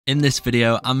In this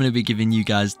video, I'm going to be giving you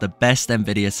guys the best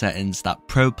Nvidia settings that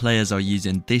pro players are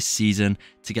using this season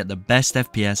to get the best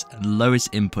FPS and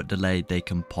lowest input delay they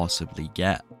can possibly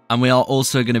get. And we are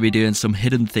also going to be doing some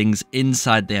hidden things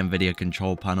inside the Nvidia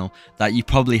control panel that you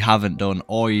probably haven't done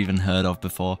or even heard of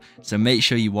before, so make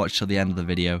sure you watch till the end of the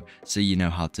video so you know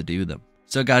how to do them.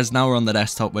 So guys, now we're on the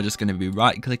desktop, we're just going to be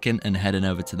right clicking and heading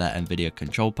over to that Nvidia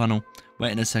control panel,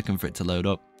 waiting a second for it to load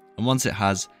up, and once it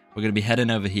has, we're going to be heading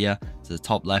over here to the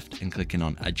top left and clicking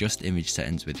on Adjust Image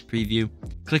Settings with Preview,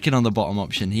 clicking on the bottom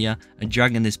option here and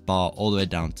dragging this bar all the way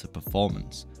down to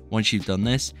Performance. Once you've done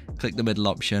this, click the middle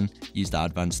option, use the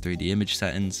Advanced 3D Image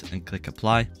Settings and click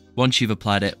Apply. Once you've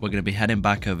applied it, we're going to be heading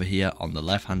back over here on the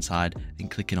left hand side and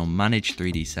clicking on Manage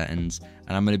 3D Settings,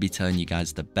 and I'm going to be telling you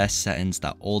guys the best settings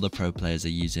that all the pro players are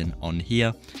using on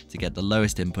here to get the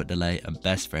lowest input delay and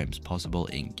best frames possible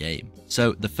in game.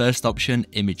 So the first option,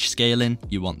 Image Scaling,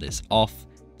 you want this off.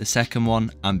 The second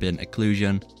one, Ambient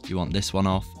Occlusion, you want this one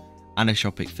off.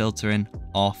 Anisotropic Filtering,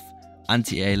 off.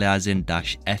 Anti-aliasing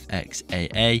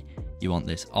 -FXAA, you want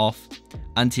this off.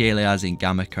 Anti-aliasing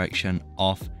Gamma Correction,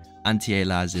 off.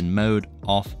 Anti-aliasing Mode,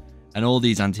 off. And all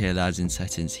these anti-aliasing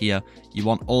settings here, you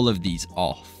want all of these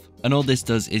off. And all this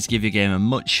does is give your game a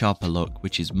much sharper look,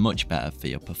 which is much better for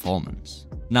your performance.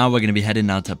 Now we're going to be heading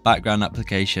down to Background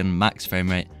Application, Max Frame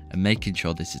Rate, and making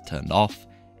sure this is turned off.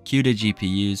 CUDA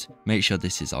GPUs, make sure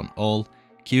this is on all.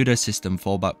 CUDA System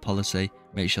Fallback Policy,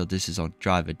 make sure this is on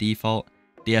Driver Default.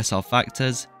 DSR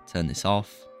Factors, turn this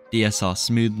off. DSR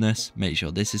Smoothness, make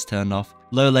sure this is turned off.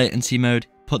 Low Latency Mode,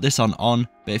 put this on,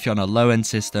 but if you're on a low end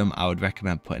system, I would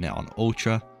recommend putting it on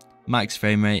Ultra. Max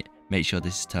Frame Rate, make sure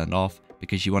this is turned off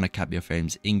because you want to cap your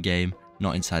frames in game,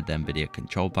 not inside the Nvidia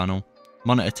control panel.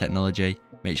 Monitor Technology,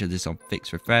 make sure this is on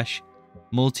Fixed Refresh.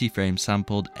 Multi-Frame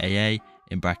Sampled AA,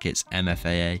 in brackets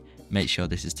MFAA, make sure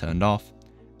this is turned off.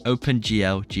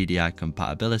 OpenGL GDI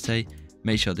Compatibility,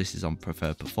 make sure this is on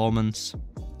Preferred Performance.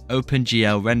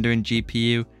 OpenGL Rendering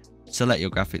GPU, select your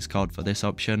graphics card for this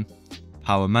option.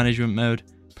 Power Management Mode,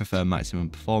 prefer maximum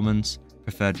performance.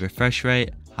 Preferred refresh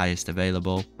rate, highest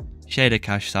available. Shader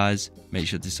cache size, make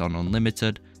sure this is on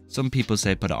unlimited. Some people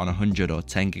say put it on 100 or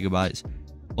 10 gigabytes.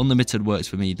 Unlimited works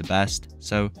for me the best,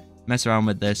 so mess around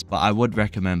with this, but I would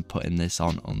recommend putting this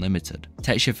on unlimited.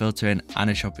 Texture filtering,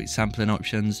 anisotropic sampling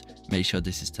options, make sure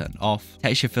this is turned off.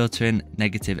 Texture filtering,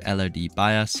 negative LOD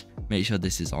bias, make sure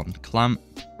this is on clamp.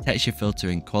 Texture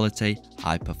filtering quality,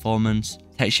 high performance.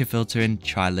 Texture filtering,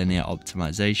 trilinear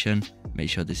optimization, make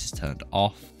sure this is turned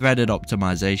off. Threaded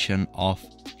optimization, off.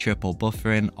 Triple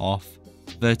buffering, off.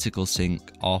 Vertical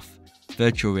sync, off.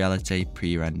 Virtual reality,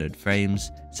 pre-rendered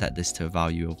frames, set this to a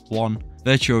value of 1.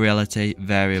 Virtual reality,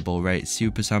 variable rate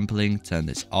super sampling, turn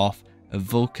this off. A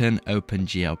Vulkan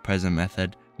OpenGL present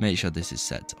method, make sure this is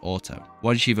set to auto.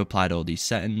 Once you've applied all these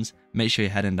settings, make sure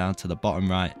you're heading down to the bottom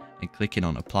right and clicking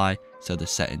on apply so the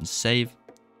settings save.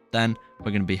 Then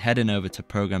we're going to be heading over to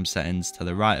program settings to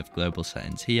the right of global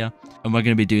settings here, and we're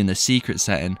going to be doing the secret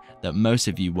setting that most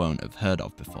of you won't have heard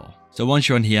of before. So once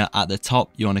you're on here at the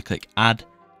top, you want to click add,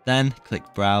 then click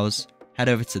browse, head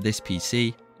over to this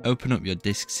PC, open up your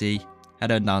disk C,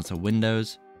 head on down to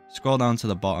Windows, scroll down to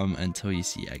the bottom until you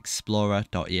see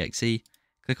explorer.exe,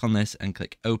 click on this and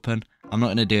click open. I'm not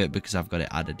going to do it because I've got it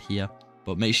added here,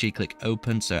 but make sure you click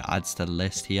open so it adds to the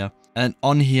list here. And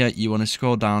on here, you want to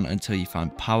scroll down until you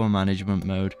find Power Management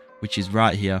Mode, which is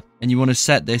right here, and you want to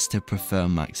set this to prefer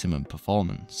maximum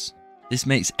performance. This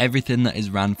makes everything that is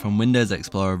ran from Windows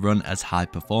Explorer run as high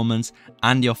performance,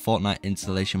 and your Fortnite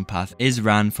installation path is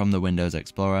ran from the Windows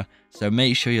Explorer, so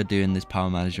make sure you're doing this Power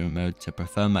Management Mode to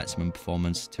prefer maximum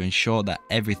performance to ensure that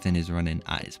everything is running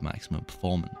at its maximum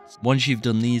performance. Once you've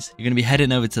done these, you're going to be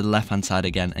heading over to the left hand side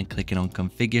again and clicking on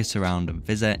Configure Surround and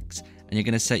PhysX, and you're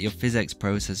going to set your PhysX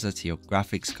processor to your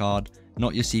graphics card,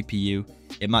 not your CPU.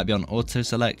 It might be on auto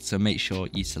select, so make sure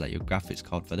you select your graphics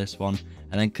card for this one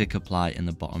and then click apply in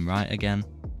the bottom right again.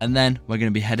 And then we're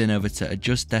going to be heading over to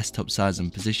adjust desktop size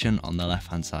and position on the left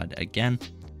hand side again,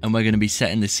 and we're going to be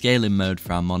setting the scaling mode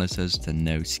for our monitors to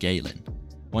no scaling.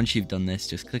 Once you've done this,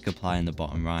 just click apply in the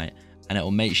bottom right and it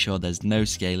will make sure there's no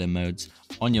scaling modes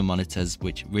on your monitors,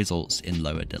 which results in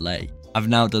lower delay. I've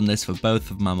now done this for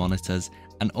both of my monitors,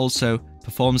 and also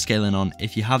perform scaling on.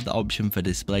 If you have the option for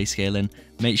display scaling,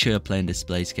 make sure you're playing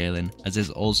display scaling, as this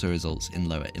also results in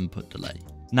lower input delay.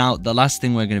 Now, the last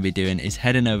thing we're going to be doing is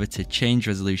heading over to change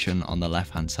resolution on the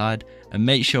left hand side and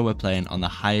make sure we're playing on the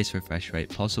highest refresh rate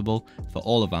possible for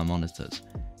all of our monitors.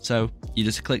 So you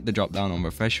just click the drop down on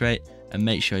refresh rate and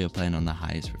make sure you're playing on the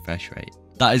highest refresh rate.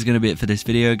 That is going to be it for this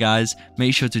video, guys.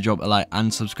 Make sure to drop a like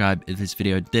and subscribe if this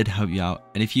video did help you out.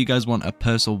 And if you guys want a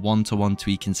personal one-to-one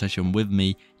tweaking session with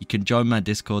me, you can join my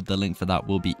Discord. The link for that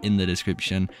will be in the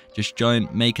description. Just join,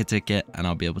 make a ticket, and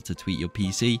I'll be able to tweak your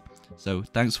PC. So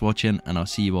thanks for watching, and I'll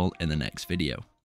see you all in the next video.